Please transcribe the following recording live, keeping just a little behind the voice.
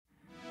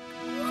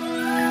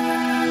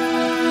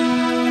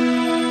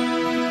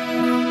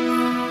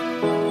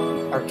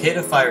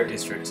Arcata Fire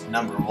District's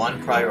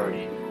 #1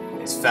 priority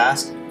is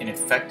fast and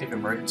effective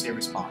emergency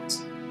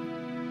response.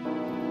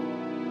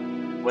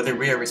 Whether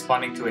we are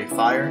responding to a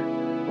fire,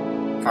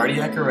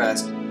 cardiac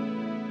arrest,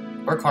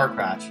 or car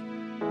crash,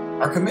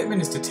 our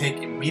commitment is to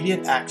take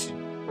immediate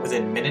action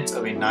within minutes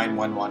of a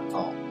 911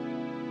 call.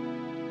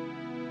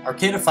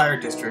 Arcata Fire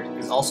District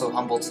is also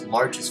Humboldt's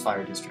largest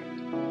fire district.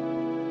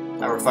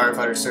 Our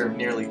firefighters serve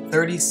nearly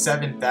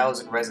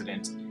 37,000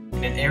 residents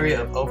in an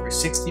area of over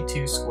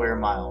 62 square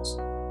miles.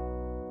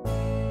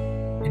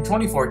 In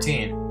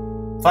 2014,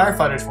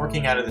 firefighters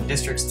working out of the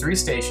district's 3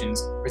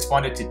 stations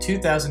responded to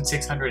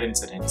 2,600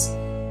 incidents.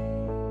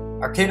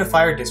 Arcata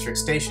Fire District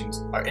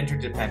stations are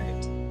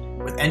interdependent,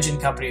 with engine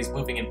companies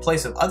moving in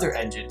place of other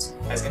engines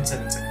as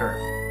incidents occur.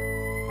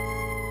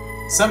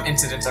 Some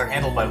incidents are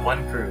handled by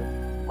one crew,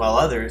 while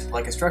others,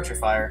 like a structure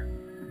fire,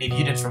 need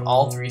units from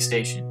all 3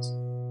 stations.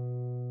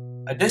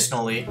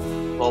 Additionally,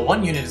 while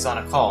one unit is on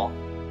a call,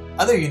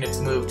 other units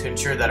move to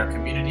ensure that our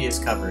community is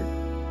covered.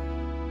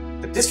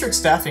 The district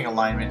staffing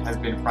alignment has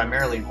been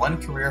primarily one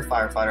career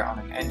firefighter on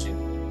an engine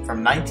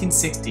from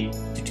 1960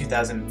 to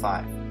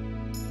 2005.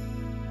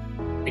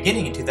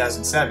 Beginning in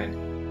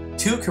 2007,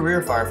 2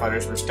 career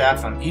firefighters were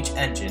staffed on each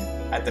engine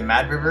at the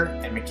Mad River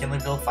and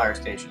McKinleyville fire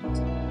stations.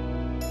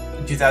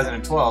 In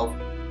 2012,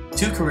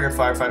 2 career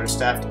firefighters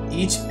staffed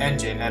each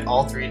engine at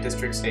all 3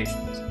 district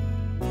stations.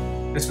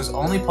 This was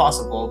only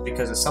possible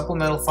because of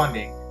supplemental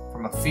funding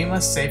from a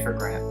FEMA SAFER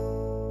grant.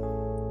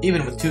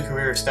 Even with 2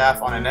 career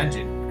staff on an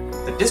engine,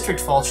 the district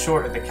falls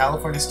short of the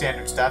California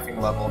standard staffing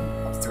level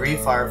of 3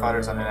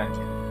 firefighters on an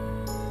engine.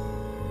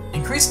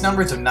 Increased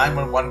numbers of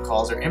 911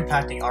 calls are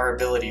impacting our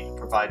ability to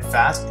provide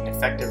fast and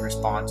effective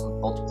response with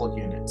multiple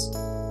units.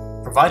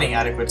 Providing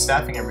adequate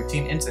staffing at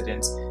routine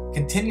incidents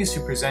continues to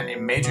present a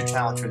major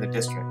challenge for the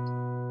district.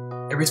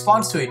 A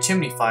response to a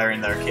chimney fire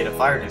in the Arcata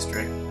Fire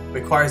District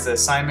requires the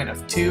assignment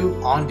of 2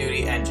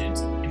 on-duty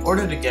engines in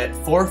order to get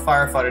 4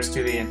 firefighters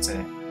to the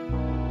incident.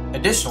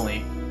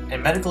 Additionally, a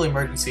medical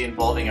emergency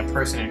involving a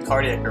person in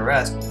cardiac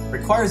arrest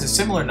requires a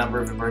similar number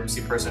of emergency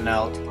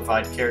personnel to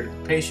provide care to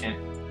the patient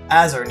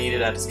as are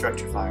needed at a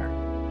structure fire.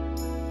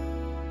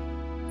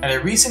 At a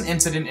recent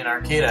incident in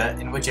Arcata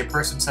in which a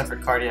person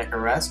suffered cardiac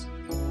arrest,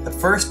 the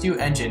first due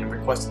engine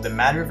requested the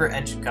Mad River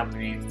Engine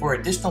Company for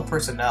additional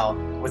personnel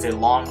with a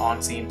long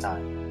on-scene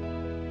time.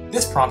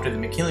 This prompted the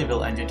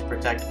McKinleyville engine to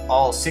protect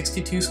all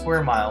 62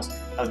 square miles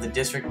of the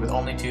district with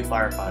only 2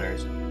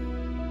 firefighters.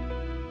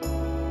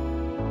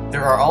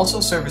 There are also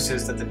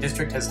services that the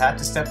district has had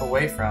to step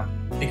away from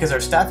because our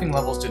staffing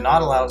levels do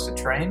not allow us to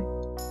train,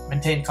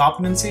 maintain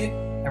competency,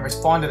 and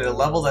respond at a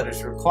level that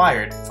is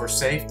required for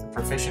safe and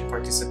proficient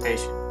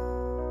participation.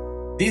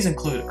 These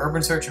include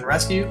urban search and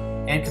rescue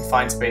and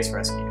confined space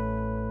rescue.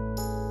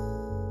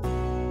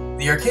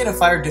 The Arcata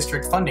Fire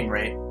District funding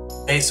rate,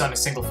 based on a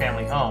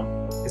single-family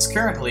home, is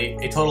currently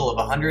a total of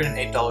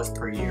 $108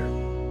 per year.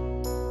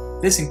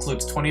 This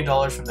includes $20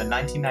 from the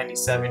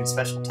 1997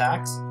 special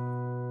tax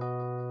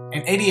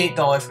and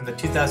 $88 from the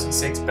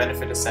 2006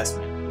 benefit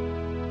assessment.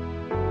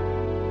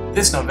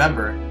 This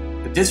November,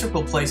 the district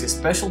will place a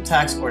special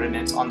tax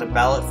ordinance on the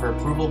ballot for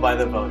approval by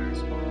the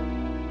voters.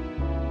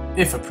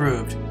 If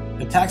approved,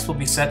 the tax will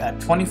be set at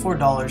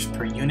 $24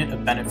 per unit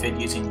of benefit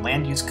using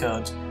land use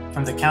codes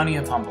from the County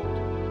of Humboldt.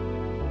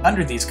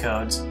 Under these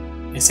codes,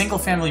 a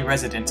single-family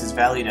residence is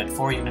valued at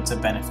 4 units of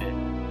benefit.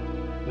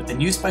 With the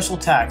new special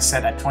tax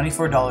set at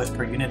 $24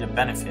 per unit of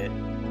benefit,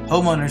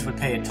 homeowners would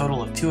pay a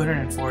total of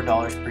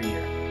 $204 per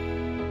year.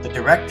 The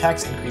direct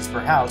tax increase per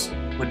house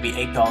would be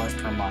 $8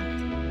 per month.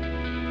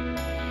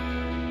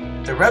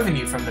 The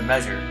revenue from the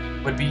measure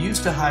would be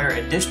used to hire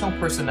additional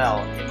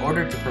personnel in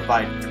order to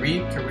provide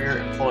 3 career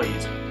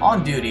employees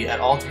on duty at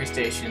all 3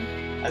 stations,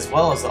 as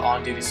well as the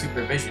on-duty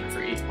supervision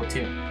for each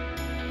platoon.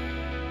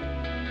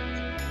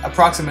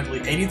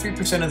 Approximately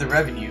 83% of the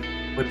revenue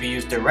would be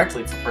used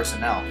directly for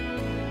personnel.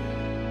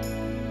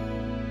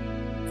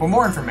 For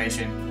more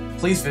information,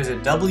 please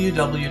visit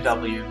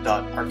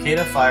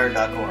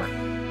www.arcatafire.org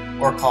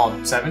or call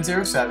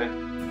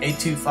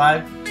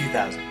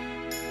 707-825-2000.